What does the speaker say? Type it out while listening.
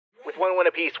one win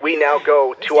apiece, we now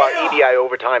go to our EBI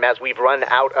overtime as we've run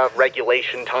out of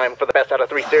regulation time for the best out of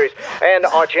 3 series. And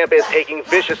our champ is taking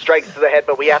vicious strikes to the head,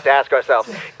 but we have to ask ourselves,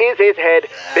 is his head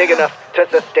big enough to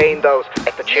sustain those?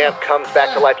 As the champ comes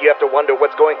back to life, you have to wonder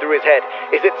what's going through his head.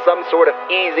 Is it some sort of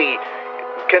easy,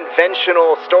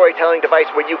 conventional storytelling device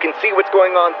where you can see what's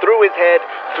going on through his head,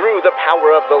 through the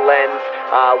power of the lens,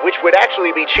 which would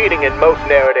actually be cheating in most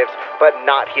narratives, but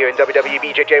not here in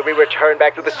WWEBJJ. We return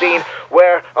back to the scene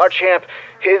where our champ,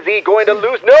 is he going to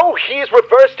lose? No, he's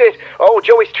reversed it. Oh,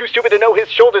 Joey's too stupid to know his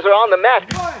shoulders are on the mat.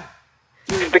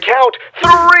 The count,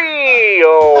 3!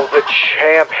 Oh, the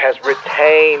champ has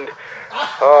retained.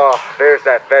 Oh, there's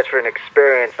that veteran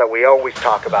experience that we always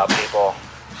talk about, people.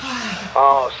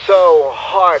 Oh, so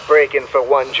heartbreaking for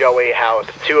one Joey House.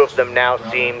 The two of them now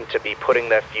seem to be putting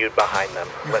their feud behind them.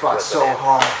 You fought so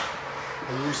hard,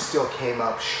 and you still came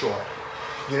up short.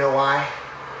 You know why?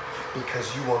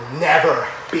 Because you will never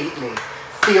beat me.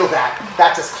 Feel that.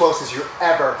 That's as close as you're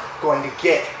ever going to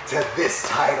get to this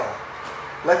title.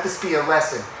 Let this be a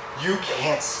lesson. You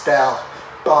can't spell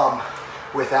bum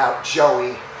without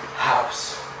Joey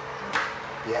House.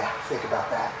 Yeah, think about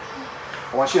that.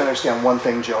 I want you to understand one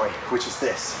thing, Joey, which is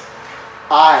this.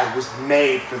 I was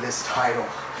made for this title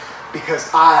because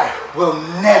I will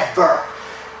never,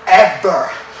 ever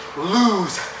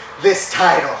lose this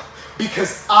title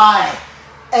because I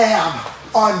am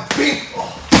unbeatable.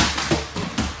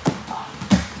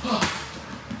 1,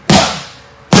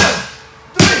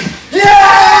 2, 3.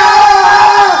 Yeah!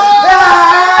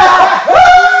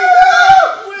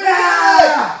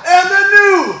 And the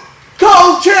new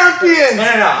co-champions!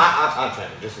 No, I'm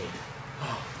trying to just me.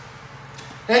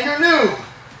 And your new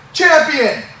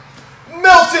champion,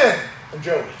 Milton I'm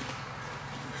Joey.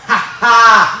 Ha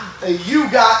ha! You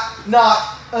got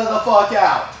knocked the fuck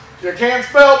out. You can't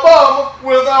spell bum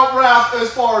without Raf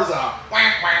Esparza.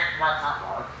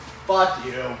 Fuck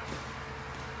you.